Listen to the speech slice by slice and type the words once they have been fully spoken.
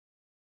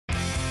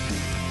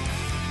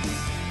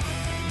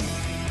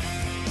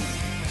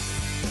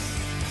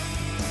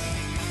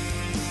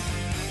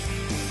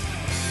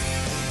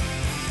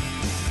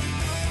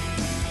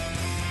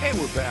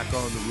we're back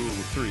on the Rule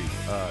of Three.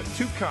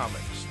 2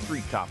 comics,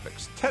 3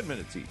 topics, 10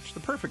 minutes each. The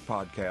perfect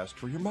podcast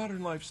for your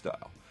modern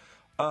lifestyle.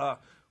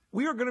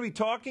 We are going to be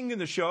talking in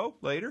the show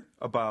later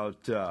about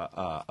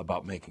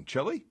making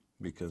chili,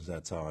 because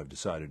that's how I've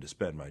decided to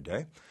spend my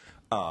day.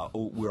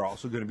 We're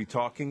also going to be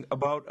talking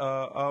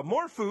about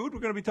more food. We're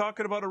going to be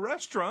talking about a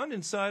restaurant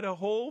inside a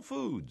Whole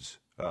Foods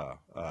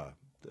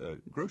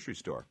grocery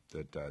store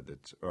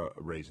that's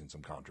raising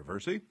some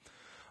controversy.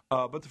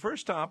 But the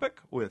first topic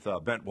with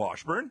Bent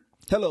Washburn.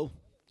 Hello.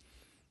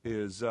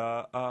 Is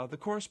the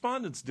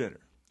Correspondents'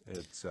 Dinner.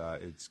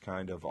 It's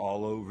kind of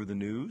all over the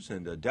news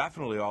and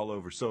definitely all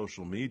over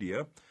social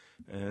media.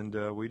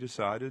 And we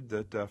decided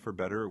that for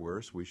better or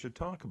worse, we should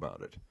talk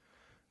about it.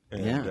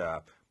 And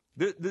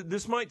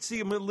this might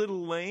seem a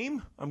little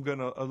lame. I'm going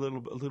to a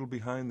little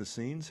behind the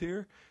scenes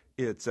here.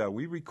 It's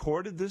we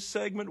recorded this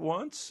segment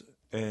once,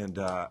 and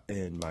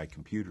my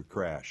computer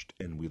crashed,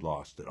 and we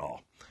lost it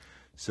all.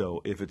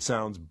 So if it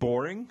sounds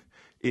boring,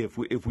 if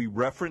we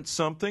reference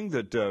something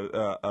that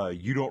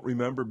you don't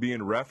remember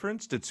being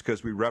referenced, it's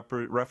because we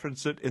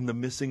reference it in the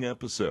missing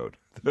episode.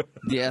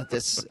 Yeah,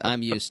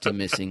 I'm used to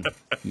missing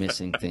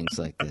things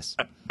like this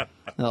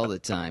all the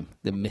time.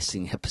 The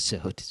missing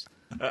episodes,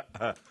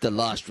 the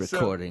lost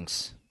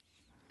recordings.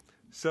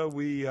 So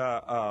we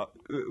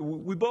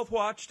both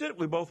watched it.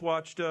 We both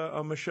watched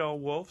Michelle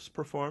Wolf's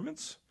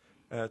performance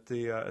at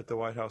the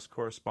White House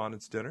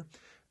Correspondents' Dinner,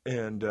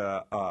 and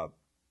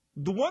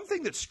the one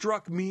thing that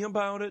struck me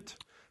about it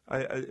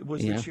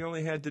was that she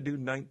only had to do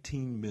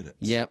 19 minutes.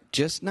 Yep,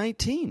 just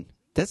 19.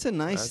 That's a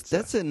nice.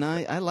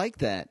 I like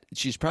that.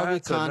 She's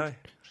probably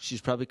she's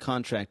probably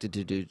contracted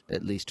to do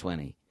at least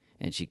 20,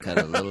 and she cut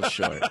a little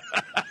short,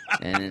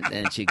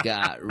 and she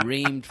got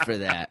reamed for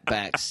that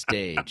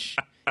backstage.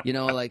 You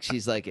know, like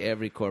she's like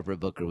every corporate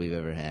booker we've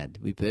ever had.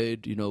 We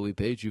paid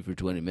you for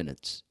 20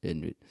 minutes,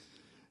 and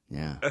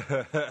yeah.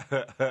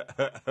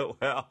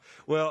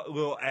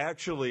 well.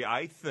 Actually,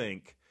 I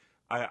think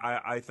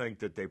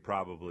that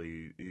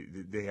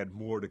they had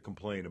more to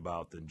complain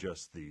about than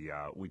just the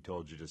we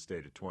told you to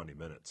stay to 20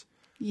 minutes.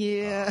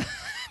 Yeah,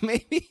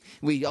 maybe.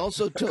 We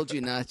also told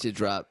you not to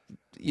drop,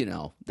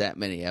 that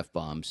many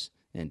F-bombs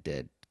and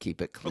did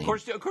keep it clean.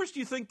 Of course, do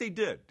you think they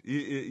did?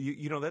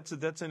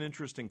 That's an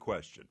interesting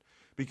question,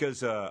 because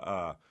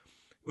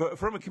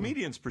from a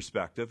comedian's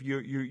perspective,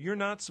 you're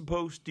not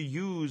supposed to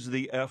use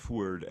the F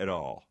word at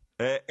all.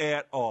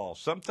 At all.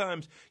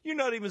 Sometimes you're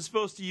not even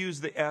supposed to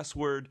use the S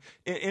word.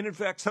 And in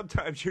fact,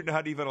 sometimes you're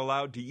not even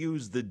allowed to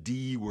use the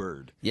D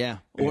word. Yeah,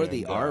 or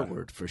the R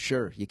word, for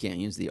sure. You can't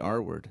use the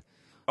R word.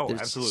 Oh,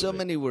 There's absolutely. so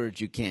many words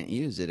you can't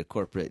use at a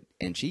corporate.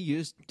 And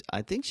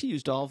I think she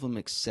used all of them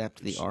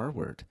except the R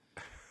word.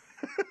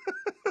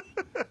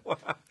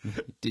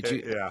 Did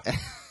you? Yeah.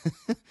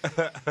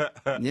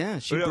 Yeah,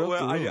 she broke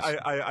the rules.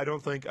 I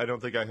don't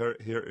think I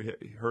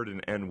heard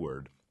an N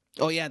word.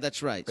 Oh, yeah,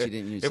 that's right. She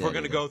didn't use If that we're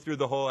going to either. go through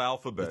the whole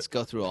alphabet. Let's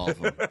go through all of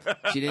them.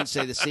 She didn't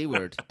say the C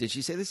word. Did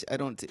she say this?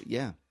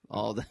 Yeah,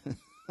 all the...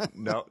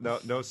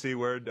 No C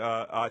word.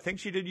 I think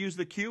she did use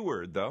the Q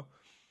word, though.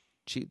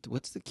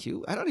 What's the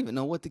Q? I don't even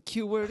know what the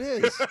Q word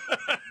is.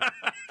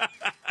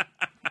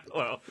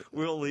 Well,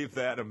 we'll leave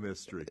that a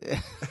mystery.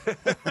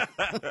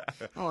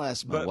 I'll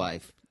ask my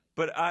wife.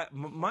 But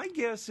my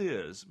guess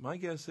is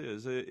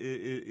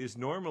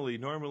normally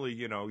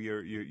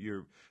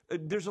you're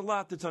there's a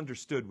lot that's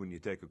understood when you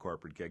take a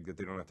corporate gig that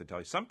they don't have to tell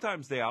you.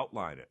 Sometimes they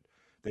outline it.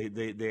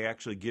 They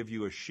actually give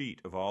you a sheet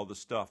of all the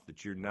stuff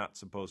that you're not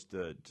supposed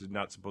to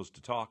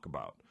talk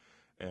about.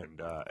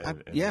 And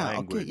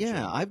language. Okay,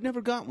 yeah. I've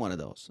never gotten one of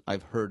those.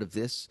 I've heard of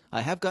this.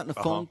 I have gotten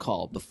a phone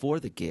call before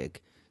the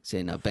gig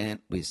saying, "Now,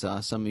 Bant, we saw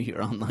some of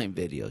your online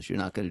videos. You're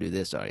not going to do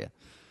this, are you?"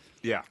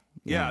 Yeah.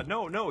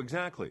 No,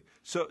 exactly.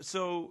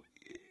 So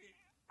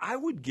I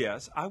would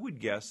guess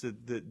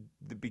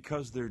that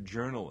because they're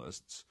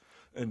journalists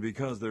and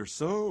because they're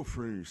so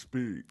free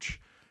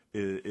speech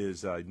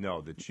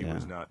that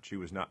she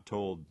was not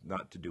told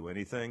not to do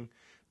anything.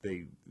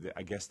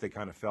 I guess they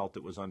kind of felt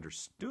it was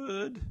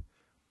understood.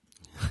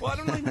 Well, I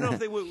don't even know if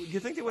they would. Do you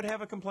think they would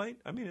have a complaint?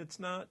 I mean, it's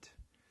not.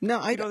 No,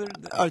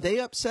 are they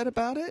upset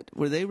about it?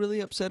 Were they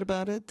really upset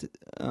about it?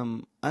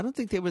 I don't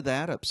think they were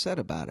that upset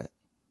about it.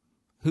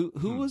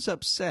 Who was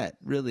upset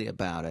really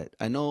about it?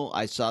 I know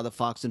I saw the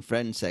Fox and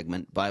Friends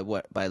segment. By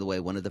the way,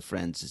 one of the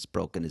friends has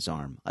broken his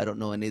arm. I don't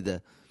know any of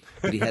the.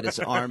 But he had his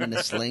arm in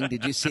a sling.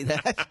 Did you see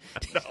that?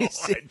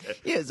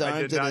 His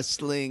arm's in a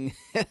sling.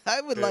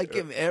 I would like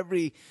him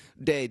every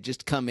day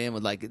just come in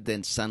with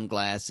then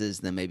sunglasses,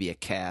 then maybe a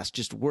cast,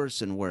 just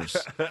worse and worse.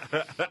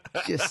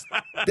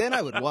 Then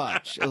I would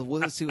watch.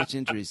 We'll see which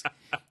injuries.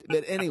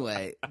 But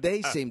anyway,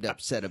 they seemed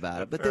upset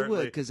about it, but they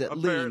would because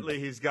apparently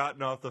he's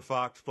gotten off the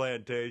Fox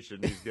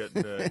plantation. He's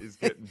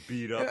getting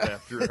beat up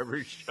after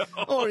every show,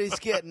 or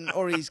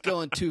he's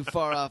going too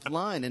far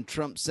offline, and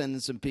Trump's sending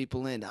some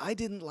people in. I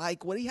didn't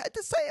like what he had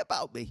to say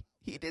about me.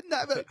 He didn't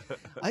have it.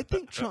 I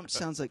think Trump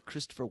sounds like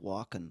Christopher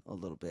Walken a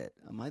little bit.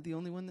 Am I the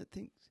only one that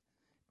thinks?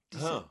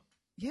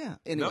 Yeah.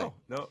 Anyway.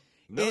 No.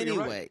 Anyway, you're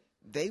right.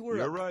 they were.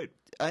 You're right.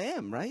 I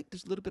am right.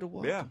 There's a little bit of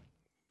Walken. Yeah.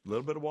 A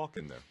little bit of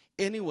walking there.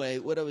 Anyway,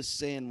 what I was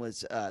saying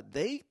was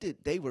they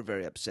were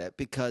very upset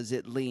because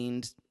it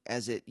leaned,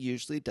 as it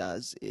usually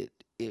does. It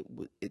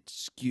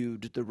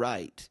skewed the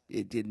right.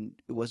 It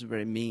wasn't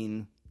very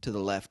mean to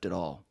the left at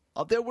all.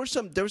 There were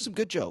some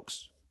good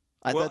jokes.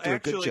 I thought they were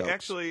good jokes.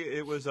 Actually,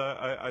 it was.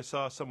 I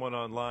saw someone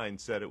online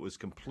said it was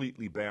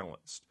completely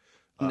balanced.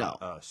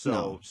 No.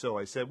 So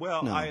I said,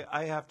 well, No.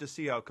 I have to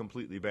see how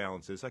completely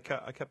balanced it is. I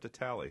kept a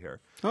tally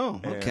here.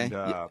 Oh, okay.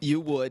 And, You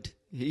would.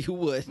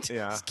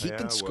 Yeah. Just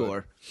keeping I score.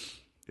 Would.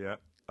 Yeah.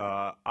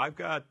 I've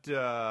got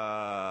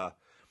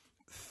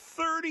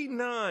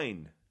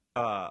 39.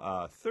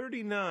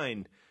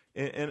 39.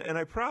 And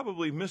I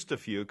probably missed a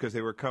few because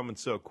they were coming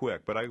so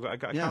quick. But I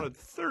counted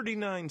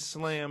 39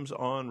 slams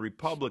on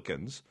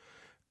Republicans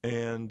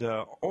and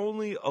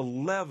only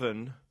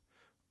 11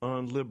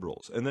 on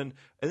liberals. And then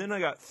I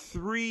got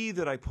 3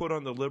 that I put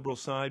on the liberal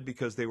side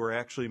because they were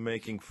actually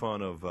making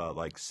fun of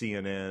like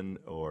CNN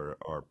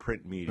or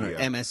print media. Or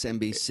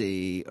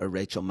MSNBC or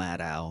Rachel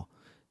Maddow.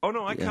 Oh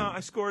no,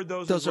 I scored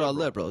those. Those are all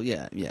liberal.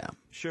 liberal, yeah.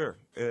 Sure,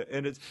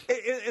 and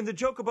the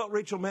joke about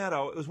Rachel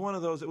Maddow, it was one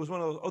of those.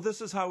 Oh,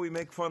 this is how we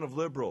make fun of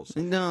liberals.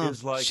 No,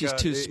 is like, she's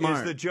too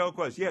smart. The joke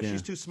was,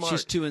 she's too smart.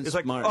 She's too it's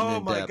smart. Like, oh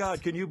and my in-depth.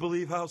 God, can you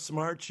believe how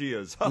smart she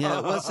is?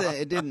 Yeah,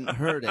 it didn't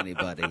hurt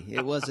anybody.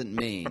 It wasn't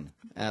mean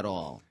at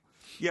all.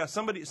 Yeah,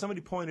 somebody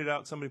pointed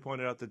out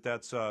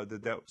that's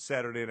that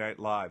Saturday Night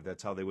Live.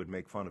 That's how they would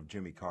make fun of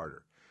Jimmy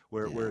Carter.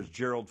 Whereas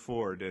Gerald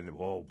Ford, and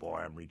oh boy,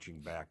 I'm reaching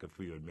back a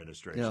few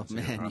administrations. Oh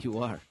man, you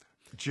are.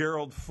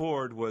 Gerald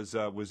Ford was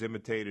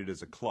imitated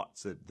as a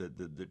klutz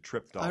that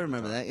tripped off. I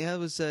remember that. Yeah, it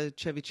was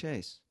Chevy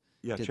Chase.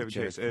 Yeah, Did Chevy the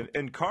Chase. joke.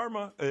 And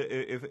karma,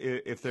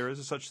 if there is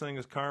a such thing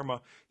as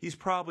karma, he's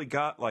probably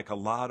got like a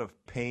lot of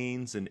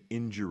pains and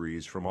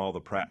injuries from all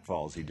the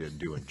pratfalls he did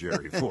doing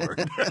Jerry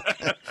Ford.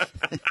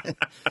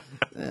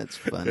 That's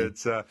funny.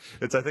 It's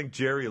I think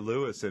Jerry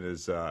Lewis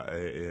was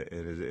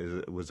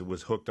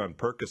hooked on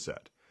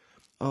Percocet.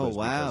 Oh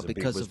wow!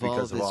 Because of all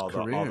his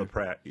career.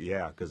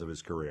 Because of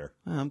his career.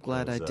 I'm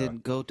glad I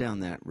didn't go down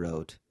that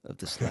road of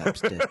the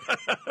slapstick.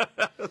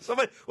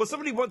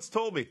 Somebody once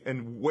told me,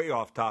 and way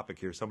off topic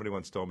here. Somebody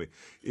once told me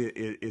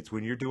it's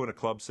when you're doing a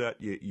club set,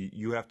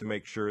 you have to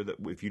make sure that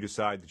if you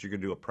decide that you're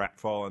going to do a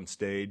pratfall on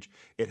stage,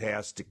 it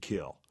has to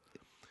kill.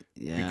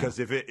 Yeah. Because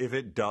if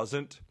it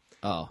doesn't.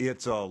 Oh.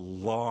 It's a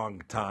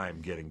long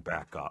time getting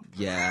back up.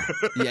 Yeah.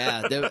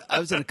 I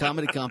was in a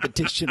comedy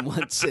competition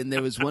once, and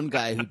there was one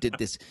guy who did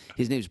this.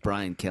 His name's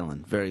Brian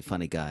Killen, very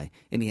funny guy,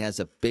 and he has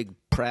a big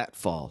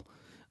pratfall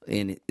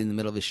in the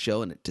middle of his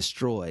show, and it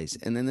destroys.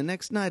 And then the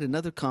next night,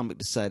 another comic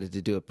decided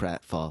to do a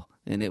pratfall,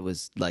 and it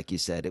was like you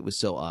said, it was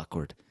so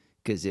awkward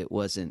because it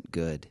wasn't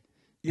good.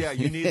 Yeah,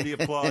 you need the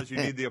applause. You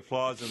need the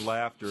applause and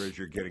laughter as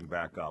you're getting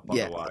back up.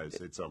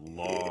 Otherwise, it's a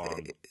long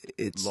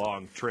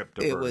trip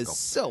to vertical. It was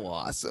so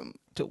awesome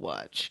to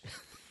watch.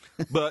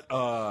 But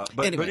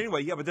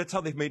anyway, but that's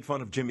how they made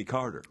fun of Jimmy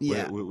Carter.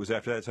 Yeah, it was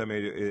after that time.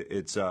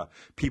 It's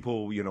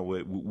people,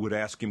 would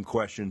ask him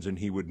questions and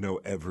he would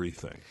know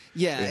everything.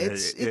 Yeah,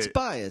 it's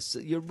bias.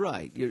 You're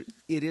right.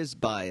 It is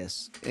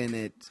bias, and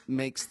it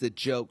makes the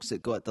jokes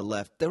that go at the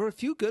left. There were a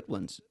few good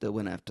ones that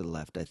went after the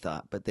left, I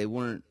thought, but they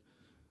weren't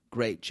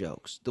great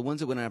jokes. The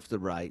ones that went after the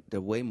right, there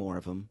are way more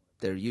of them.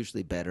 They're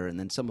usually better, and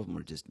then some of them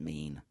are just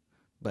mean.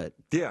 But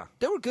yeah,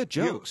 there were good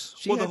jokes.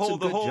 The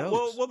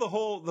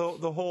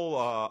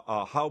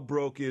whole how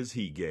broke is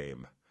he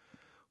game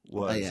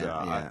was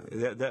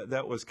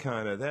that was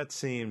kind of that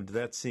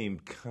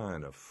seemed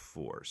kind of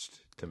forced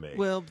to me.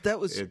 Well,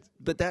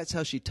 but that's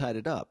how she tied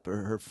it up.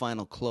 Her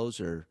final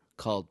closer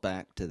called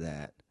back to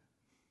that.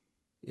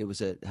 It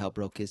was a how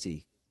broke is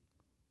he?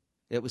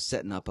 It was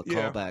setting up a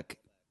callback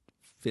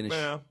finish.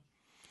 Yeah.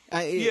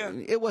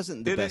 It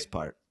wasn't the best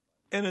part.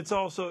 And it's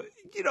also,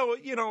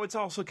 it's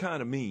also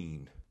kind of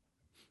mean.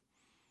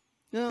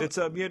 No. It's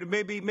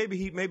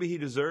maybe he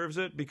deserves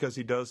it because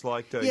he does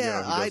like to.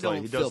 Yeah, he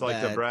does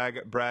like to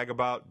brag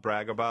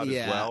about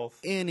his wealth.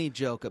 Any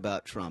joke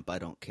about Trump, I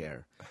don't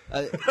care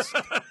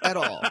at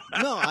all.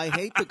 No, I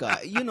hate the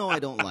guy. I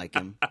don't like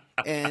him,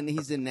 and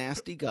he's a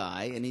nasty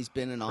guy, and he's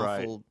been an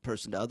awful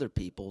person to other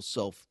people.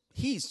 So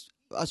he's,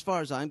 as far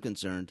as I'm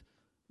concerned,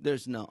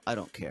 I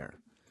don't care.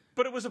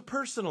 But it was a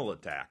personal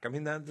attack. I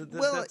mean, that's the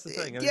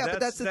thing.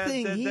 But that's the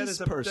thing. He's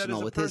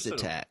personal with his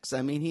attacks.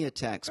 I mean, he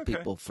attacks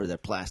people for their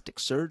plastic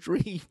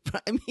surgery.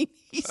 I mean,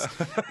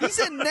 he's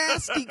a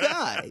nasty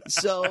guy.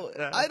 So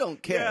I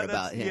don't care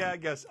about him. Yeah, I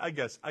guess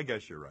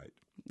you're right.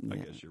 I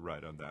guess you're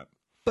right on that.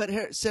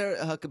 But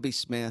Sarah Huckabee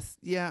Smith,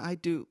 I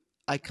do.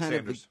 I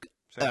kind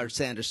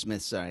Sanders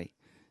Smith. Sorry,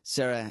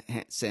 Sarah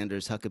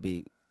Sanders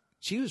Huckabee.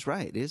 She was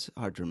right. It is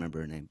hard to remember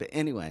her name, but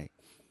anyway.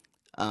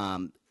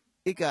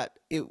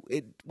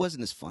 It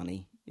wasn't as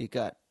funny. It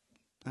got,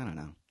 I don't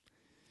know.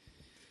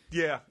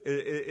 Yeah,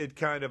 it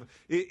kind of.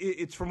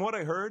 It's from what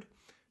I heard.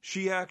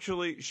 She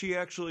actually showed.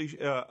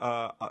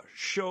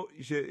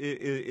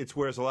 It's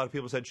whereas a lot of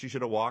people said she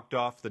should have walked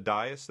off the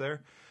dais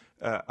there.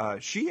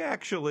 She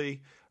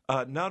actually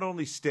not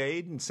only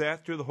stayed and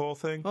sat through the whole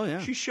thing. Oh, yeah.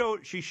 She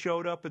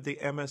showed up at the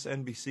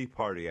MSNBC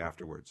party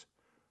afterwards.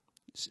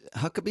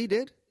 Huckabee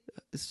did?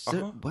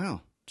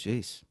 Wow.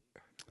 Jeez.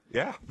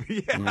 Yeah,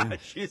 yeah.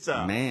 She's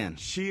a man.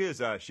 She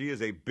is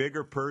a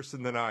bigger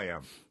person than I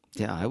am.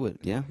 Yeah, I would.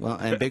 Yeah, well,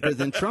 and bigger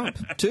than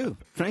Trump, too.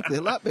 Frankly,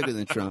 a lot bigger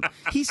than Trump.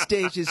 He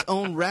staged his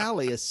own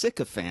rally of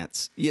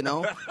sycophants,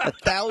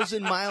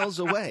 1,000 miles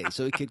away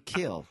so he could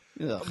kill.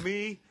 Ugh.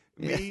 Me,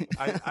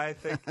 I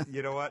think,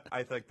 you know what?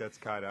 I think that's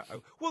kind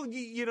of, well,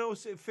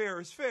 fair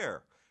is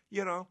fair.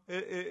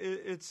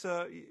 It's,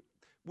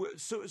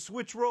 so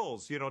switch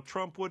roles.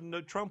 Trump wouldn't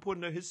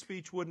have, his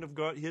speech wouldn't have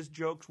gone, his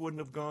jokes wouldn't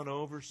have gone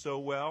over so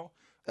well.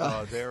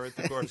 There at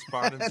the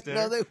Correspondents'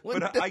 Dinner. No, they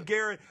wouldn't. But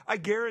I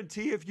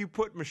guarantee if you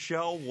put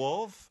Michelle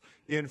Wolf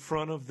in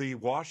front of the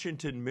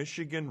Washington,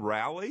 Michigan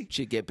rally,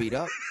 she'd get beat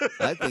up.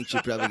 I think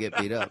she'd probably get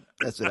beat up.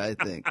 That's what I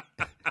think.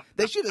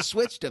 They should have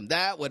switched him.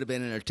 That would have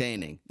been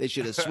entertaining. They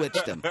should have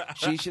switched him.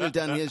 She should have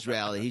done his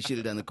rally. He should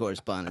have done the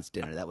Correspondents'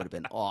 Dinner. That would have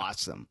been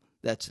awesome.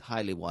 That's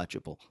highly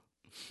watchable.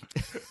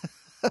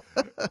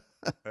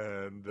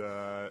 And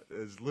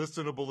as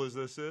listenable as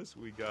this is,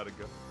 we got to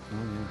go. Oh,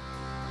 yeah.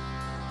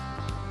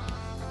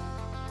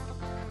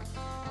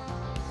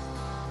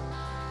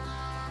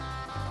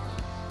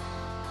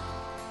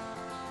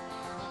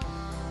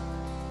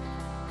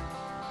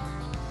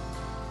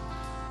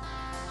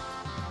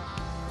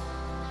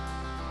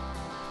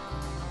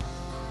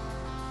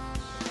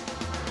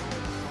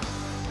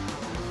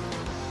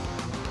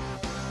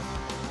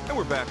 And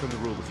we're back on the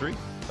Rule of Three.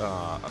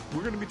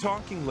 We're going to be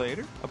talking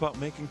later about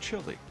making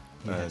chili.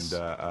 Yes.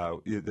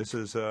 And this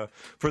is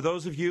for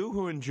those of you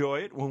who enjoy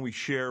it when we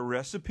share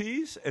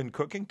recipes and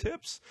cooking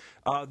tips.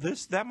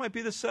 That might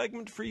be the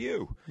segment for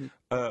you.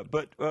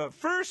 But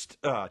first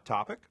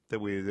topic that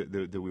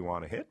we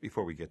want to hit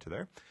before we get to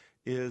there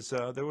is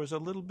there was a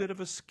little bit of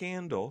a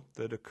scandal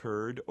that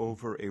occurred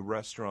over a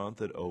restaurant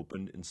that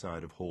opened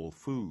inside of Whole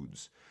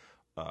Foods.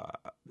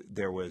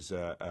 There was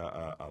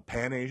a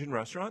Pan-Asian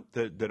restaurant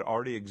that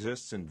already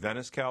exists in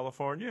Venice,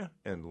 California,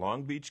 and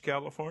Long Beach,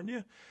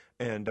 California.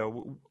 And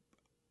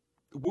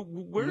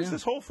where is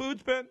this Whole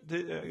Foods, Ben?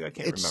 I can't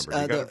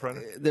remember. You got it in front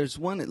of you? There's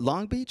one at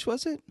Long Beach,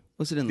 was it?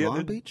 Was it in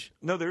Long Beach?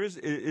 No, there is.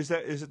 Is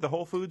it the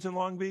Whole Foods in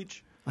Long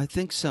Beach? I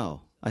think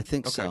so.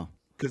 So.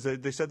 Because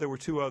they said there were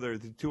two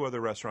other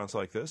restaurants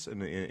like this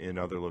in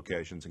other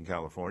locations in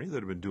California that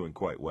have been doing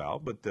quite well,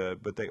 but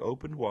they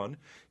opened one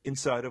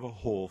inside of a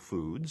Whole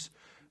Foods,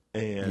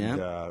 and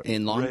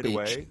in Long right Beach.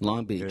 Away,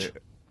 Long Beach.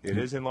 It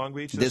is in Long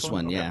Beach. This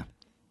one, okay. yeah.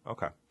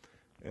 Okay.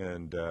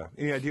 And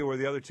any idea where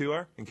the other two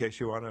are? In case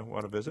you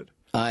want to visit.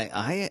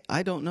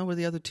 I don't know where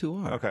the other two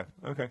are.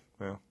 Okay.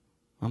 Well.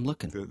 I'm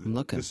looking.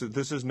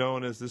 This is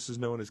known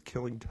as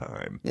killing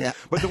time. Yeah.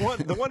 But the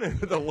one in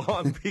the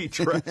Long Beach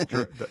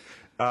restaurant.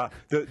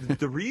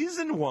 The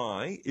reason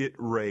why it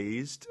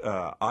raised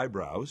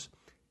eyebrows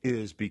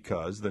is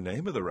because the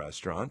name of the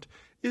restaurant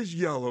is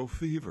Yellow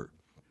Fever.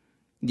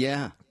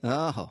 Yeah.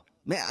 Oh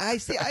man, I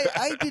see.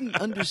 I didn't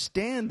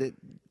understand it.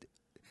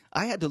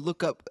 I had to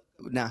look up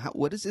now.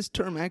 What does this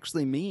term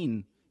actually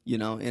mean?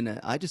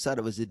 I just thought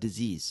it was a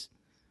disease.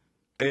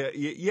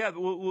 Yeah,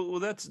 well,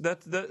 that's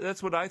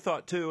what I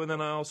thought too, and then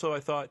I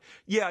thought,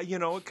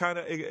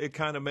 it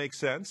kind of makes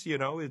sense.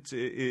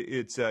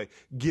 It's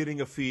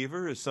getting a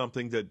fever is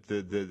something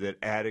that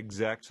ad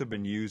execs have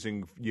been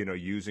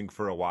using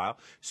for a while,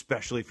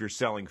 especially if you're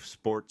selling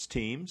sports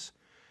teams.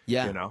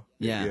 Yeah,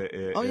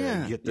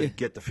 Get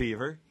the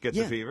fever, get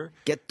the fever,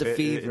 get the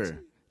fever.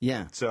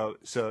 Yeah. So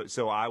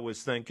I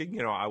was thinking,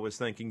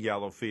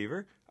 yellow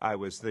fever. I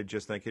was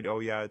just thinking, oh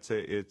yeah, it's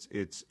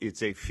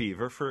a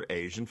fever for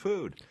Asian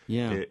food.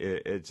 Yeah.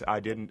 I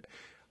didn't.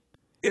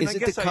 Is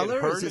it the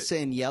color? Is it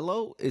saying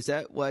yellow? Is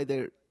that why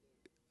they're?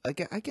 I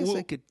guess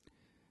I could.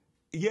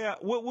 Yeah.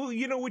 Well,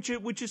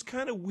 which is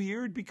kind of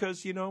weird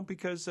because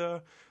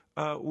we're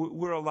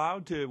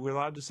allowed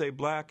to say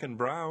black and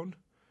brown.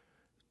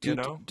 Do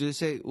they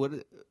say what?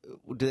 Do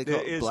they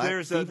call it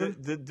black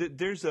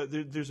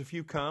fever? There's a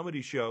few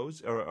comedy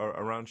shows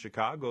around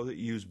Chicago that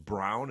use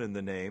brown in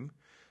the name.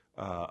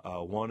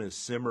 One is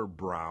Simmer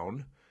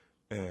Brown,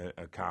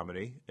 a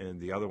comedy,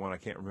 and the other one I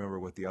can't remember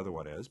what the other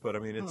one is. But I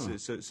mean,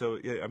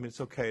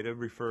 it's okay to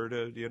refer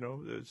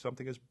to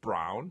something as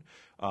brown,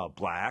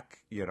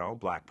 black,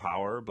 Black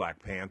Power,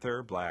 Black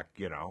Panther, black.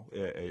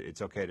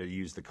 It's okay to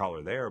use the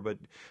color there. But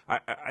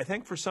I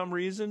think for some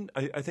reason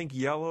I think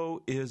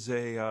yellow is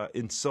a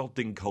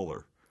insulting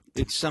color.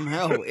 It's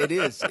somehow it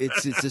is.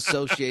 It's its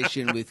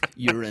association with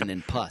urine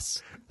and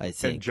pus, I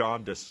think. And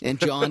jaundice.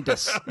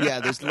 Yeah,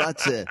 there's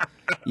lots of.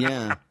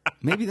 Yeah,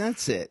 maybe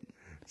that's it.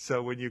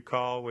 So when you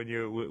call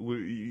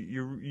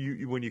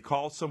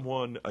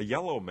someone a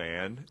yellow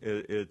man,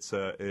 it's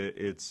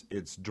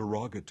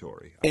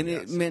derogatory. And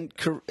it meant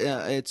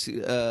it's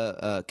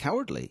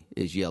cowardly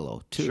is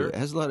yellow too. Sure. It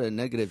has a lot of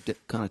negative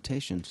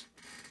connotations.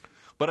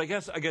 But I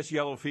guess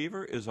yellow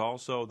fever is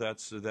also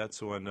that's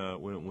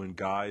when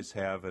guys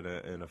have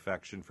an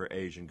affection for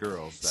Asian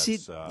girls.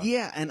 That's,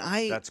 and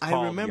I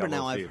remember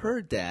now. Fever. I've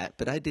heard that,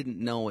 but I didn't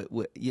know it.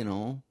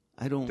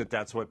 I don't.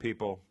 That's what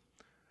people.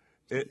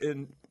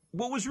 And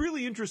what was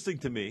really interesting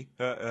to me,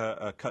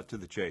 cut to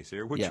the chase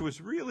here, which Yeah.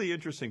 was really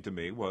interesting to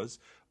me was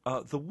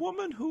the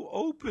woman who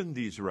opened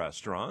these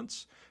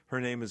restaurants. Her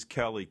name is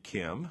Kelly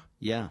Kim.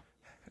 Yeah.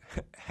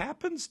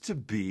 Happens to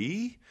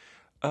be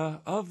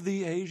of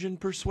the Asian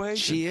persuasion.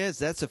 She is.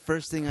 That's the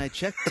first thing I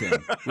checked,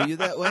 Tim. Were you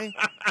that way?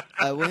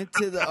 I went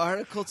to the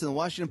article, to the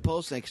Washington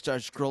Post, and I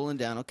started scrolling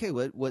down. Okay,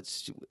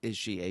 is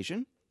she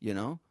Asian? You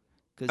know?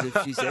 Because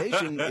if she's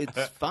Asian,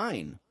 it's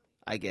fine,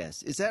 I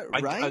guess. Is that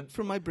right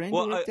for my brain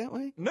to work that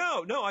way?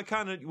 No, I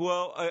kind of,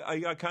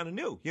 I kind of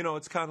knew. You know,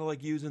 it's kind of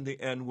like using the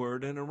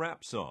N-word in a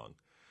rap song.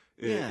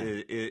 Yeah.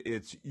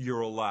 It's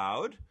you're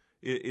allowed.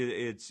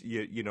 It's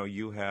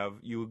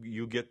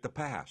you get the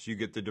pass. You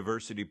get the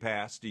diversity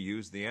pass to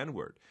use the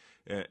N-word.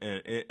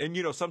 And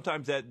you know,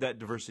 sometimes that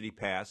diversity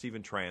pass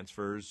even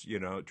transfers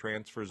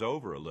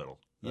over a little.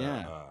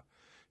 Yeah.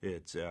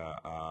 It's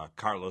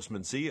Carlos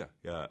Mencia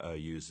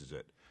uses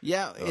it.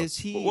 Yeah, is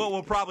he?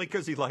 Well, probably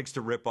because he likes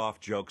to rip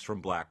off jokes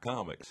from black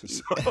comics.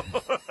 So.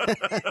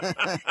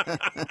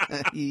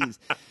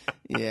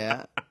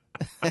 Yeah.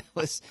 It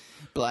was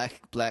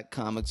black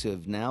comics who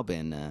have now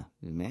been,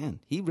 man,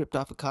 he ripped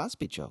off a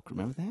Cosby joke.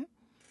 Remember that?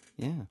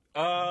 Yeah.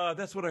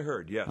 That's what I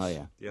heard. Yes. Oh,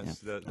 yeah.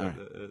 Yes. Yeah.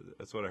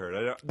 That's what I heard.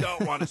 I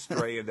don't want to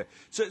stray in there.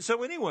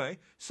 So anyway,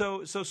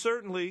 so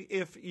certainly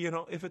if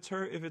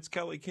it's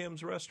Kelly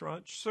Kim's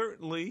restaurant,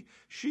 certainly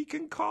she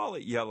can call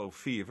it yellow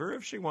fever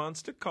if she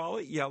wants to call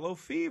it yellow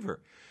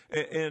fever.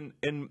 And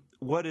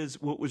what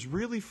was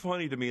really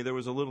funny to me, there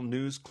was a little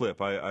news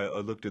clip. I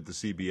looked at the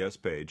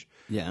CBS page.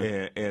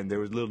 Yeah. And there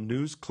was a little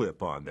news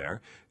clip on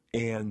there.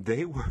 And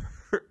they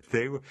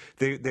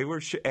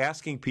were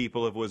asking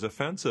people if it was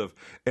offensive,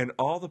 and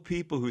all the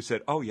people who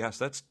said, "Oh yes,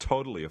 that's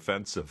totally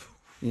offensive,"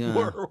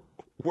 were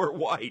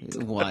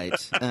white.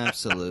 White,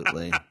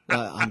 absolutely.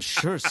 I'm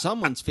sure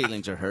someone's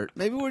feelings are hurt.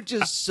 Maybe we're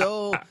just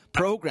so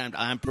programmed.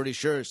 I'm pretty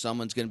sure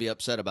someone's going to be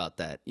upset about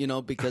that,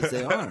 because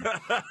they are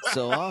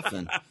so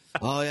often.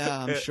 Oh yeah,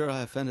 I'm sure I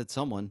offended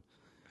someone.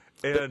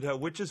 And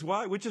which is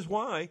why.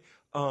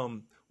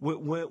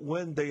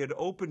 When they had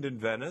opened in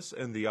Venice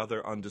and the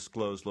other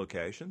undisclosed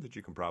location, that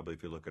you can probably,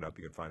 if you look it up,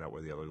 you can find out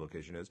where the other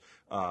location is,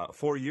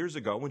 4 years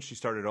ago when she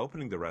started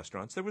opening the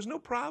restaurants, there was no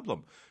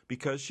problem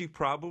because she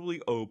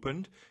probably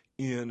opened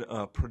in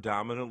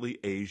predominantly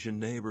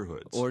Asian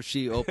neighborhoods. Or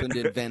she opened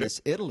in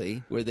Venice,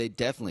 Italy, where they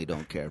definitely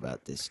don't care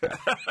about this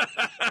stuff.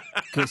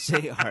 Because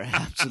they are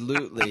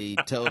absolutely,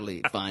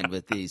 totally fine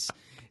with these.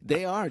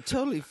 They are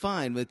totally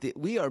fine with it.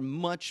 We are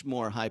much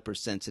more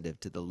hypersensitive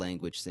to the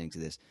language things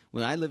of this.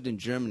 When I lived in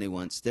Germany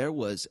once, there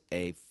was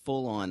a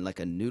full-on, like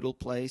a noodle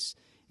place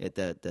at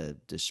the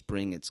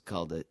spring. It's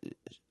called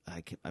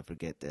I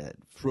forget the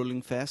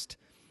Frühlingfest,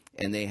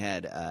 and they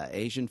had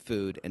Asian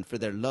food. And for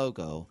their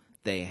logo,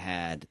 they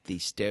had the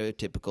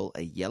stereotypical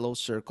a yellow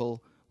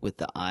circle with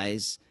the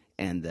eyes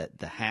and the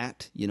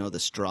hat, the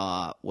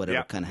straw,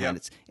 whatever kind of hat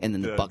it's, and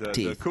then the buck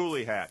teeth, the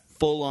coolie hat,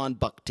 full-on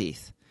buck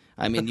teeth.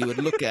 I mean, you would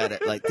look at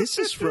it like this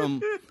is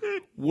from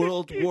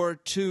World War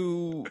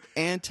II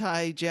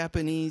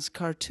anti-Japanese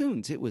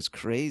cartoons. It was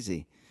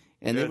crazy,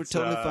 and they were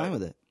totally fine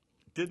with it.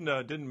 Didn't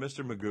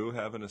Mr. Magoo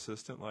have an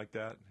assistant like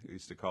that? He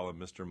used to call him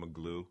Mr.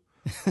 Magloo.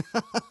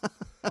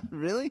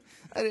 Really?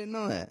 I didn't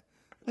know that.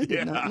 I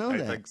did not know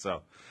that. I think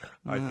so.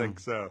 I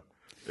think so.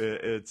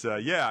 It's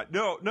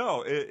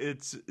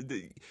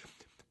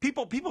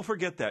People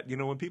forget that,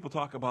 when people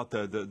talk about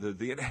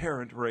the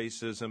inherent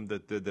racism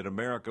that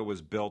America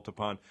was built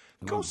upon.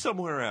 Go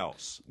somewhere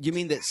else. You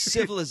mean that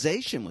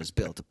civilization was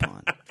built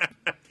upon?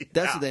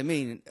 That's what they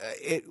mean.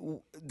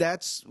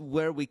 That's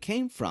where we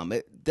came from.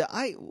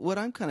 What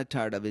I'm kind of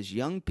tired of is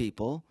young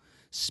people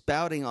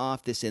spouting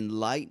off this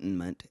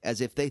enlightenment as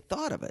if they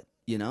thought of it.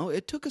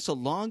 It took us a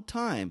long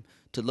time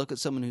to look at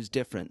someone who's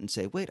different and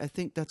say, "Wait, I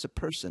think that's a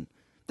person."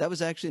 That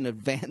was actually an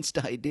advanced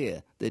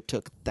idea that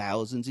took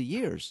thousands of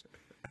years.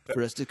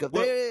 For us to go,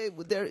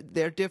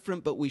 they're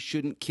different, but we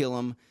shouldn't kill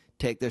them,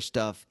 take their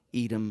stuff,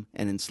 eat them,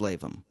 and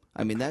enslave them.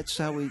 I mean, that's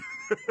how we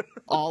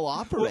all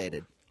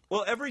operated.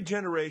 Well, every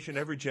generation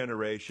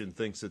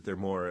thinks that they're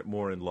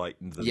more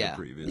enlightened than the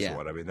previous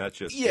one. I mean, that's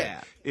just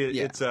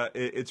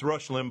It's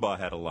Rush Limbaugh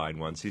had a line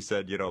once. He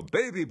said,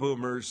 baby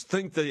boomers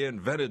think they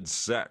invented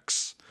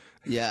sex.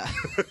 Yeah.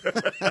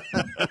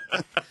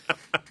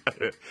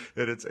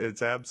 And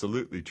it's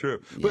absolutely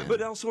true. Yeah.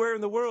 But elsewhere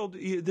in the world,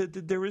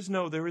 there is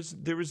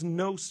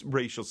no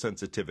racial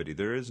sensitivity.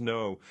 There is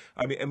no.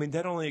 I mean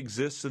that only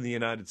exists in the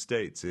United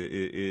States.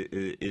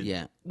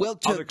 Well,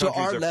 to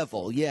our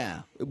level,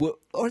 yeah.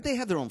 Or they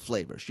have their own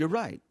flavors. You're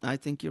right. I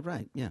think you're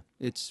right. Yeah.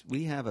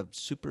 We have a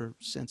super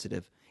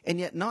sensitive and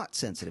yet not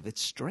sensitive.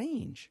 It's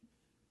strange.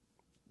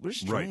 We're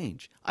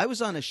strange. Right. I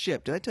was on a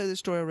ship. Did I tell you this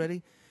story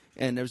already?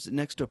 And there was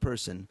next to a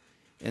person.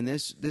 And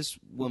this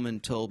woman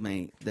told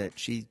me that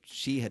she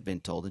had been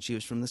told, and she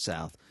was from the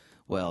South,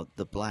 well,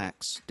 the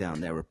blacks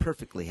down there were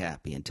perfectly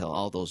happy until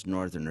all those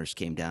Northerners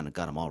came down and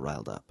got them all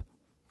riled up.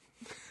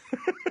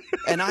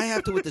 And I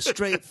have to with a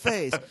straight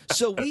face.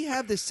 So we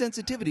have this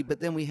sensitivity, but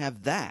then we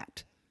have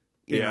that.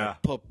 Yeah.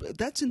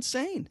 That's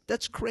insane.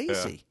 That's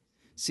crazy.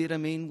 See what I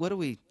mean? What do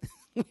we?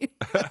 What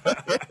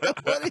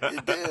do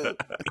you do?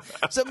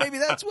 So maybe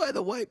that's why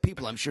the white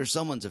people. I'm sure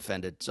someone's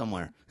offended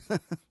somewhere.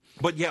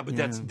 But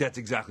that's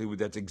exactly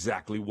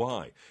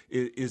why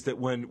is that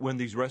when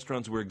these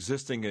restaurants were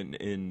existing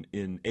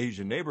in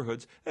Asian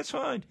neighborhoods, that's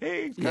fine.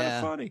 Hey, it's kind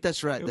of funny.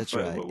 That's right. That's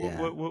right.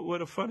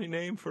 What a funny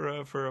name for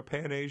a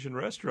Pan Asian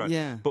restaurant.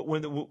 Yeah. But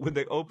when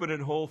they open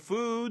in Whole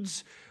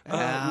Foods,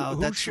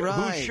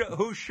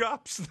 who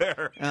shops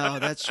there? Oh,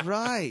 that's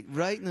right.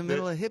 Right in the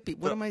middle of hippie.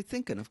 What am I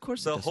thinking? Of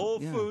course, the Whole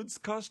Foods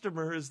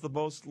customer is the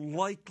most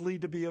likely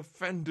to be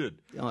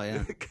offended. Oh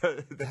yeah,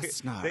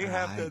 that's not they right.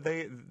 have to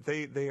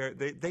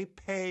they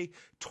pay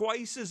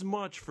twice as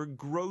much for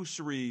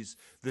groceries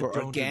that for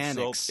don't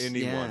organics. insult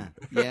anyone.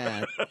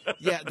 Yeah,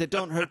 that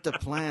don't hurt the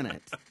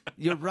planet.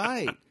 You're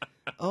right.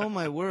 Oh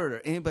my word!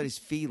 Or anybody's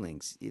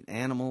feelings,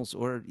 animals,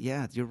 or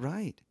you're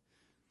right.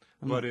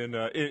 But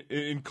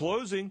in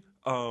closing,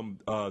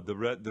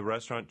 the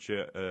restaurant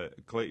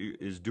Clay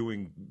is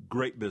doing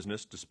great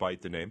business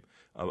despite the name.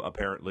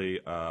 Apparently,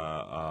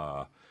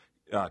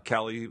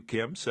 Kelly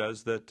Kim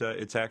says that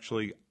it's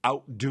actually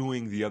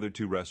outdoing the other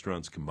two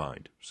restaurants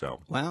combined.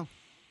 So wow,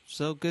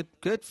 so good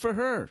for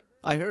her.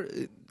 I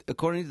heard,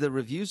 according to the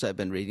reviews I've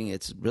been reading,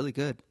 it's really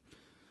good.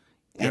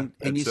 And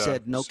you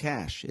said no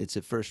cash. It's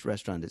a first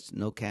restaurant. It's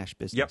no cash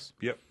business.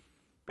 Yep.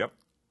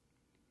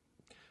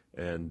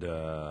 And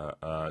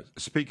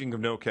speaking of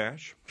no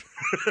cash,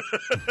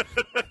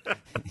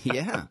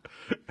 yeah,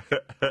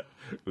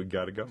 we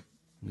got to go.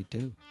 We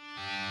do.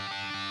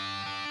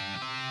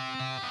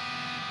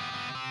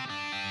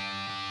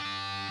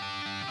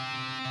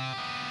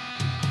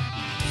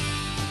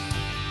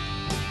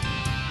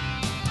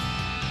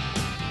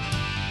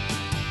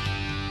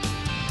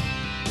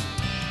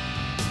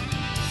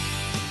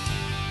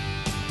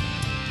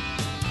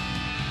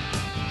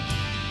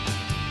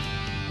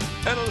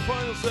 And on the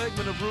final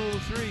segment of Rule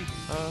of Three,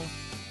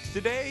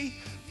 today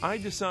I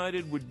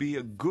decided would be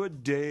a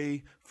good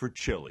day for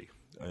chili.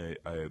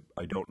 I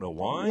don't know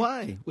why.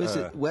 Why? Was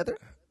it weather?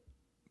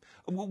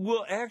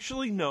 Well,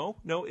 actually, no.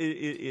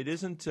 It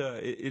isn't.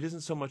 It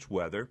isn't so much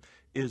weather.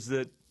 Is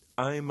that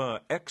I'm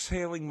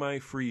exhaling my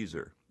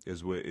freezer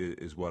is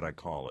what I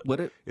call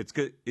it. It's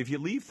good if you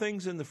leave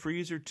things in the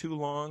freezer too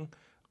long.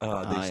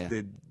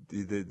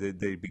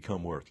 They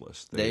become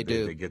worthless. They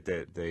do. They get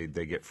that. They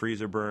get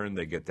freezer burn.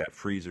 They get that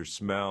freezer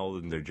smell,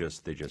 and they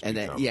just and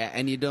become.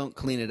 And you don't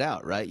clean it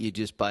out, right? You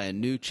just buy a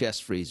new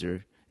chest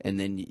freezer, and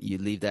then you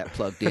leave that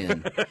plugged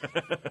in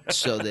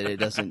so that it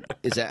doesn't.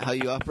 Is that how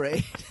you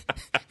operate?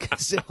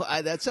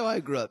 That's how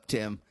I grew up,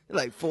 Tim.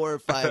 Like 4 or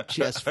 5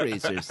 chest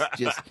freezers.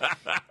 Just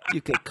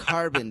you could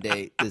carbon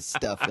date this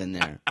stuff in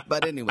there.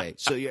 But anyway,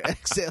 so you're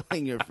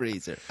exhaling your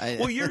freezer.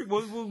 Well,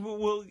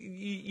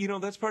 you know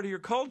that's part of your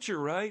culture,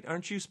 right?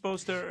 Aren't you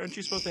supposed to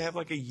have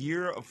like a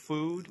year of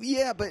food?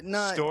 Yeah, but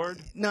not stored,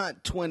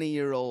 not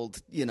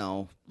 20-year-old.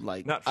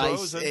 Like not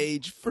ice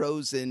age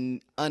frozen,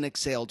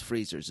 unexhaled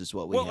freezers is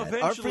what we had.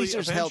 Our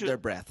freezers held their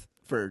breath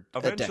for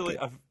a decade.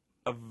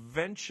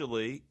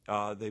 Eventually,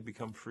 they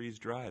become freeze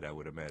dried. I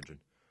would imagine.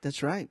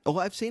 That's right. Oh,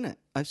 I've seen it.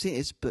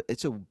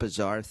 It's a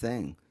bizarre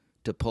thing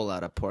to pull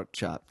out a pork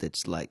chop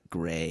that's like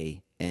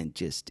gray and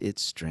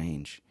it's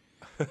strange.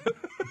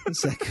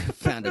 It's like I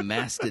found a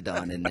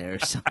mastodon in there or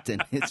something.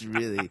 It's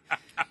really.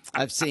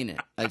 I've seen it.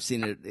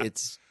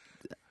 It's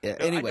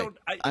anyway.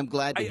 I'm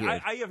glad to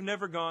hear. I have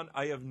never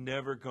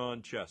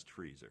gone chest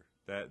freezer.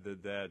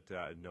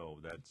 No.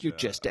 That's you're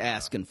just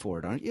asking for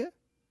it, aren't you?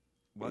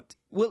 What?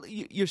 Well,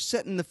 you're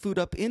setting the food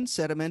up in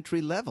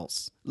sedimentary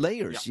layers.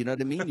 Yeah. You know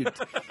what I mean? You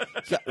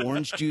got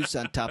orange juice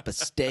on top of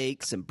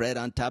steak, some bread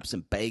on top,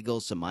 some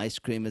bagels, some ice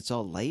cream. It's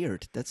all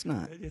layered. That's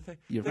not.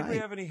 You're right. Think we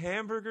have any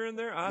hamburger in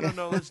there? I don't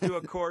know. Let's do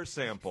a core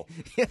sample.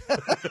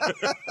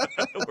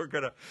 We're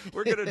gonna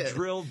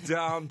drill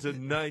down to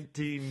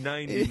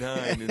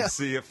 1999 and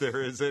see if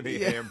there is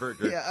any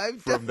hamburger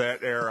from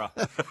that era.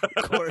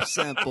 Core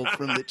sample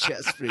from the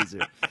chest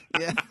freezer.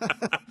 Yeah.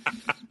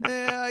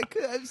 Yeah,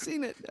 I've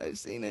seen it.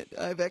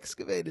 I've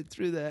excavated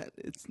through that.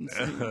 It's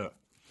insane.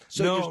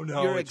 So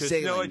you're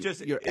exhaling.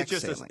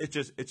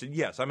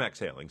 Yes, I'm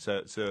exhaling.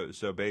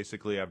 So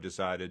basically, I've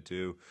decided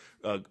to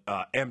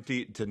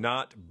to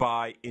not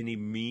buy any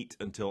meat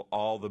until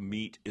all the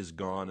meat is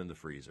gone in the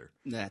freezer.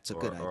 That's a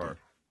good idea.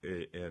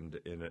 And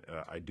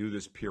I do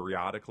this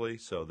periodically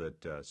so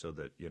that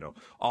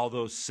all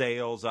those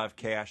sales I've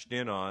cashed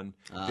in on,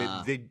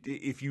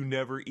 if you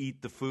never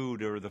eat the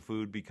food or the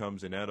food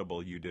becomes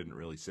inedible, you didn't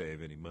really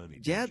save any money.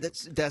 Yeah,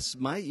 that's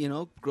my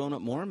growing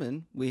up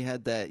Mormon, we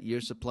had that year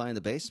supply in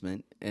the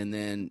basement, and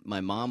then my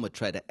mom would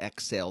try to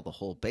exhale the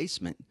whole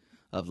basement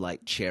of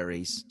like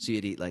cherries, so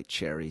you'd eat like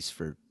cherries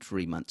for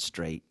 3 months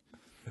straight.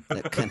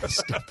 That kind of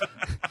stuff.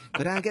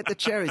 But I get the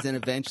cherries, and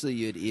eventually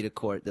you'd eat a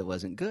quart that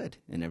wasn't good,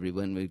 and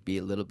everyone would be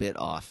a little bit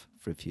off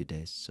for a few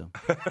days. So,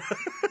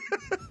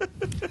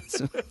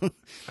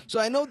 so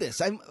I know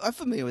this. I'm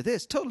familiar with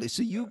this totally.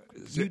 So you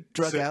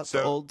drug out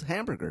the old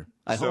hamburger.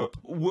 I hope.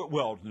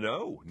 Well,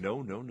 no.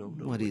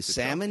 What is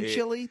salmon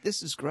chili?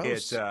 This is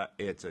gross.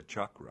 It's a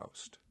chuck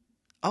roast.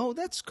 Oh,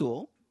 that's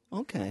cool.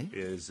 Okay.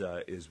 Is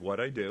what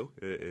I do.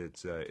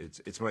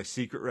 It's my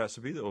secret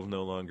recipe that will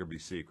no longer be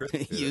secret.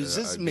 It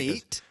uses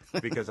meat.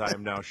 Because I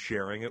am now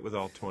sharing it with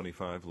all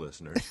 25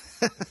 listeners.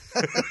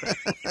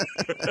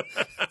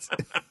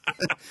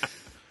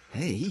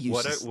 Hey, he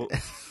uses...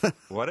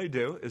 What I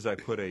do is I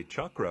put a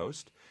chuck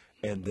roast,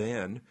 and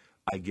then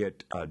I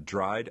get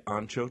dried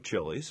ancho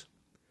chilies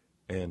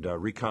and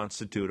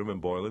reconstitute them in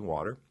boiling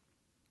water.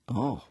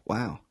 Oh,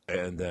 wow.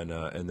 And then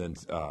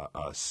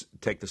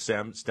take the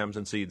stems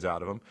and seeds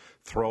out of them.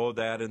 Throw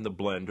that in the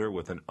blender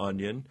with an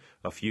onion,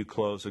 a few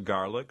cloves of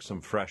garlic,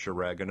 some fresh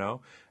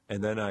oregano,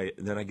 and then I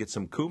get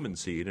some cumin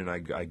seed and I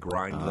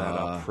grind that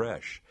up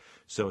fresh.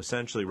 So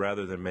essentially,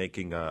 rather than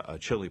making a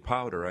chili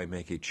powder, I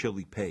make a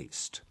chili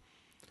paste.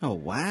 Oh,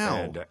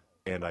 wow.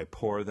 And I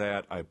pour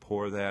that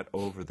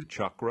over the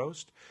chuck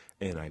roast,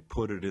 and I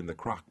put it in the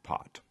crock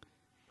pot.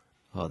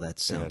 Oh, that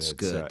sounds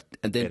good.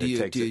 And then do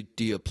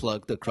you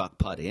plug the crock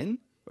pot in,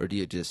 or do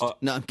you just?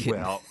 No, I'm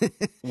kidding. No.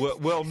 That's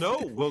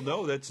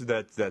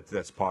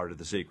part of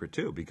the secret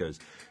too, because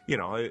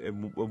I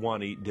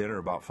want to eat dinner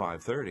about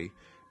 5:30,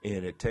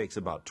 and it takes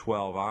about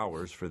 12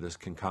 hours for this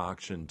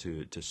concoction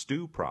to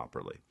stew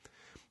properly.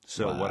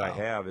 So what I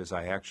have is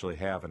I actually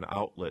have an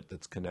outlet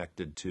that's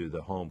connected to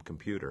the home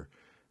computer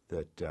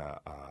that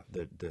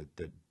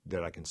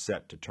I can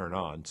set to turn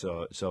on.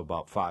 So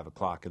about 5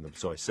 o'clock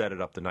so I set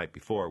it up the night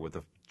before with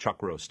the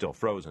chuck roast still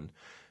frozen,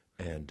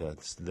 and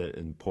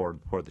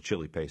pour the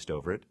chili paste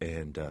over it,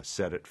 and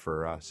set it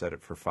for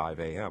 5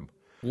 a.m.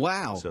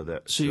 Wow! So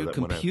your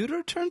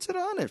computer turns it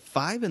on at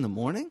 5 in the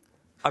morning?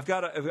 I've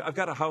got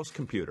a house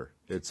computer.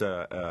 It's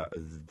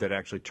that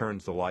actually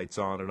turns the lights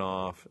on and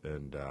off,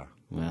 and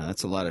wow,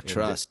 that's a lot of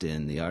trust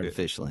in the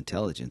artificial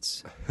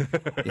intelligence.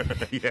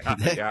 If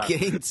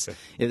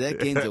that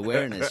gains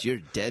awareness, you're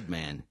dead,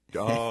 man.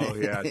 Oh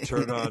yeah,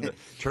 turn on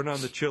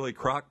the chili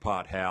crock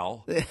pot,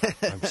 Hal.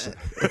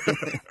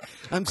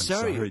 I'm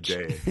sorry,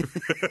 Dave.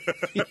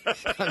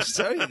 I'm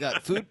sorry you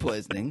got food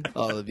poisoning,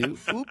 all of you.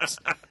 Oops.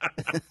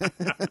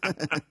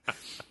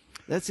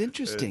 That's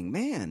interesting,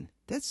 man.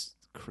 That's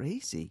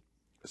crazy.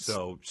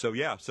 So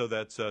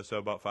that's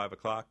about 5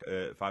 o'clock.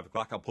 5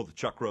 o'clock, I'll pull the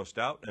chuck roast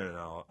out, and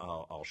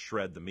I'll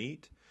shred the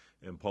meat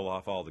and pull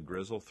off all the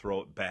grizzle,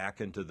 throw it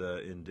back into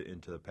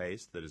the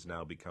paste that has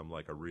now become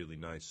like a really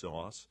nice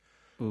sauce.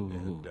 Ooh.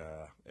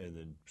 And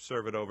then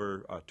serve it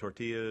over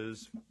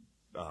tortillas,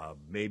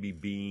 maybe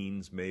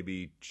beans,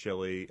 maybe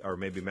chili, or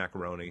maybe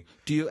macaroni.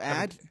 Do you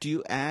add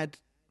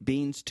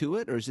beans to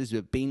it, or is this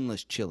a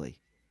beanless chili?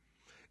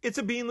 It's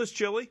a beanless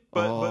chili,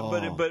 but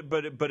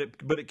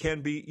it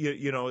can be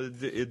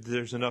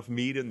there's enough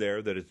meat in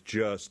there that it's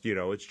just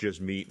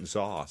meat and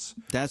sauce.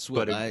 That's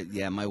what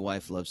my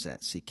wife loves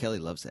that. See, Kelly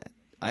loves that.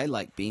 I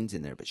like beans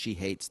in there, but she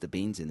hates the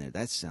beans in there.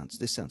 This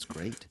sounds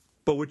great.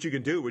 But what you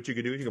can do is you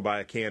can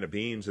buy a can of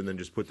beans and then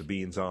just put the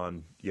beans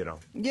on,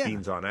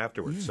 beans on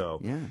afterwards.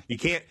 So you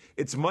can't.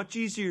 It's much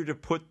easier to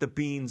put the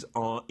beans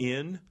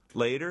in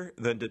later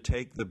than to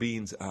take the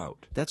beans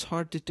out. That's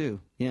hard to do.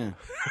 Yeah.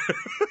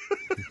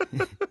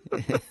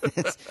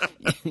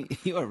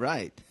 You are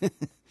right.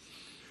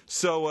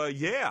 So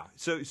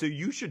so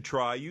you should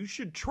try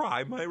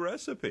my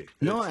recipe.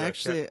 No,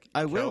 actually,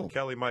 I will.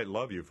 Kelly might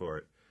love you for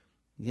it.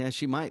 Yeah,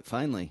 she might.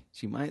 Finally,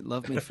 she might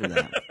love me for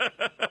that.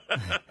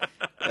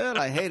 Well,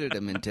 I hated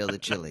him until the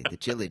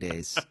chili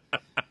days.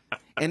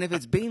 And if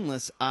it's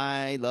beanless,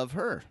 I love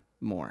her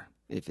more.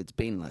 If it's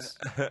beanless.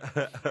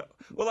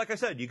 Well, like I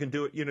said, you can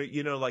do it.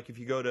 Like if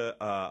you go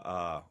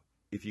to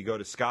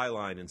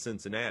Skyline in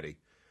Cincinnati.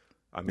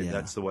 I mean,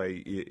 that's the way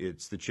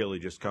it's the chili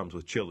just comes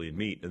with chili and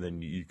meat, and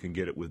then you can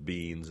get it with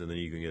beans, and then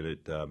you can get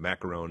it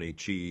macaroni,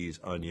 cheese,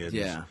 onions.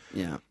 Yeah.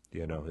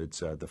 It's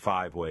the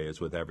 5-way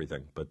is with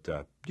everything.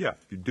 But you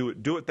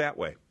do it that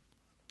way,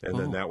 and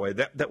then that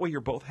way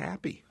you're both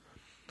happy.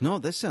 No,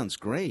 this sounds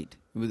great.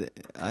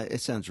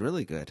 It sounds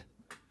really good.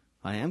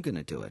 I am going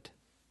to do it.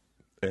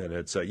 And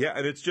it's and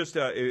it's just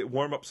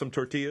warm up some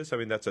tortillas. I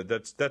mean, that's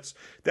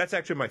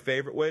actually my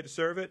favorite way to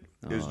serve it.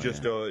 Is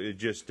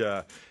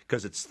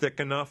because it's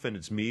thick enough and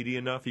it's meaty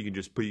enough. You can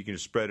just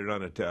spread it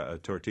on a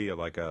tortilla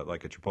like a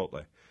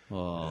chipotle.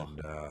 Oh, and,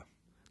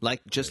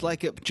 like a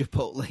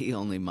chipotle,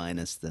 only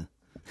minus the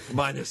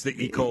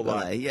E.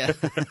 coli. Yeah,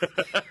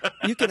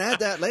 you can add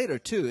that later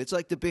too. It's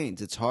like the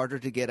beans. It's harder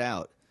to get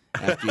out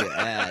after you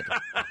add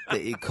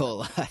the E.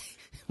 coli.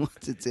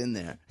 Once it's in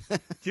there. Do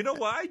you know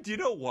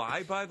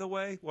why? By the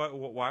way,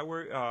 why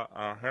we're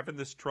having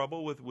this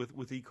trouble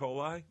with E.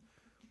 coli?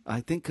 I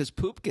think because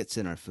poop gets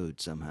in our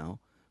food somehow,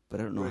 but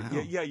I don't know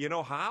how. Yeah, you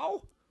know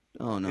how?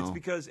 Oh no! It's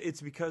because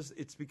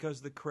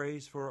the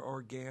craze for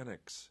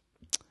organics.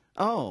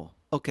 Oh,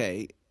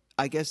 okay.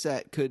 I guess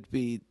that could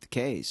be the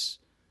case.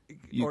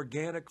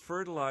 Organic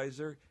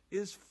fertilizer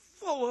is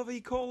full of E.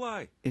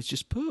 coli. It's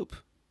just poop.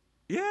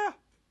 Yeah.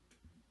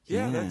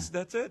 Yeah, Yeah.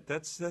 that's it.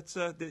 That's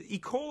the E.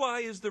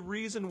 coli is the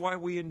reason why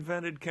we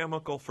invented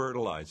chemical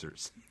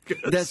fertilizers.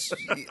 That's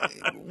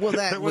well.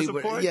 That There was we a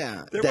were. point.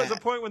 Yeah. There that, was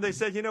a point when they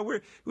said,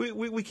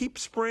 we keep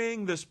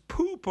spraying this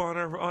poop on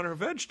our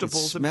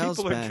vegetables, and smells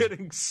people are bad.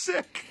 getting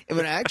sick.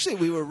 But actually,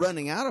 we were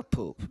running out of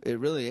poop. It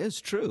really is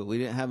true. We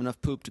didn't have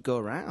enough poop to go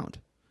around.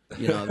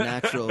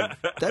 Natural.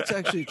 That's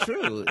actually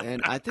true.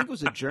 And I think it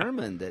was a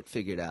German that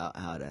figured out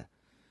how to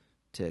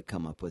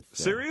come up with.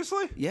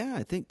 Seriously? Yeah,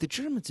 I think the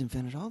Germans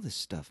invented all this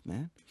stuff,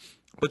 man.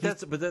 But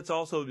that's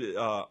also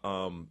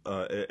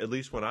at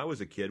least when I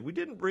was a kid, we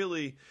didn't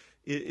really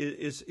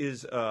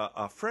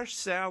a fresh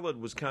salad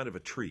was kind of a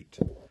treat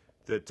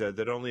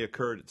that only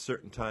occurred at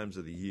certain times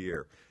of the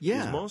year. Yeah.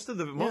 Because most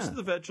of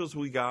the vegetables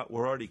we got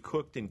were already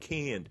cooked and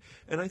canned,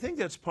 and I think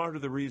that's part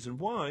of the reason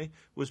why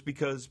was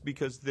because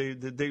they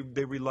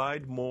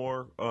relied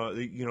more.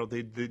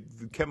 The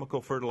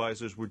chemical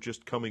fertilizers were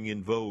just coming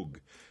in vogue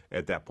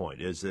at that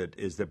point. Is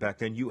that back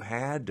then you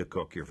had to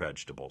cook your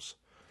vegetables.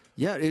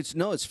 Yeah,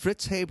 it's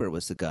Fritz Haber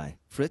was the guy.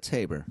 Fritz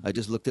Haber. I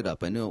just looked it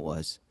up. I knew it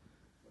was.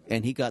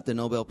 And he got the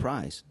Nobel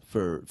Prize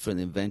for the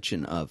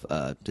invention of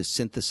to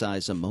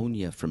synthesize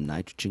ammonia from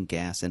nitrogen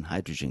gas and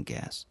hydrogen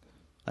gas.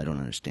 I don't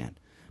understand.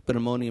 But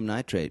ammonium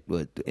nitrate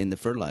in the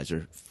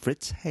fertilizer,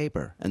 Fritz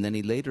Haber. And then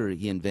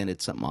he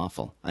invented something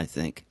awful, I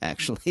think,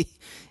 actually.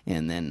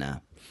 And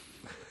then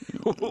he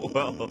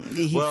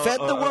fed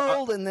the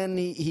world, and then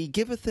he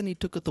giveth and he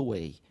tooketh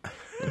away.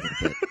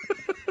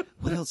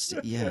 What else?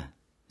 Yeah.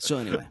 So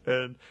anyway,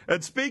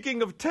 and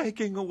speaking of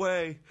taking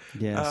away,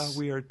 yes.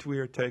 we are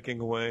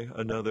taking away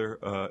another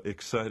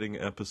exciting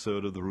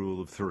episode of the Rule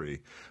of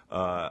Three.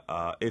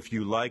 If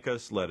you like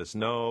us, let us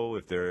know.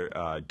 If they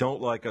don't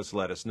like us,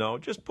 let us know.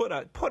 Just put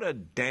a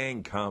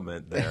dang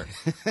comment there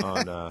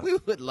on. We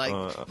would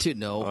like to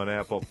know on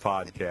Apple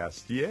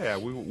Podcast. Yeah,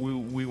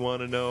 we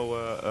want to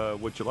know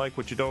what you like,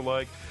 what you don't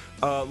like.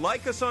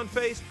 Like us on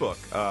Facebook.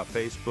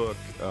 Facebook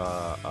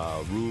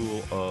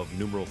Rule of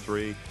Numeral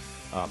 3.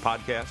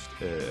 Podcast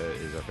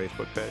is our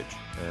Facebook page.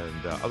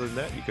 And other than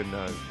that, you can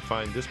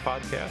find this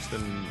podcast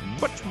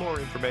and much more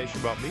information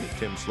about me at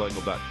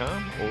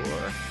timslagle.com or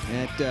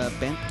at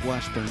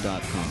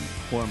bentwashburn.com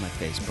or my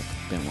Facebook,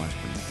 Ben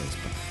Washburn on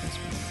Facebook. That's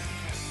me.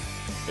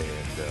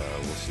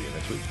 and we'll see you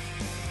next week.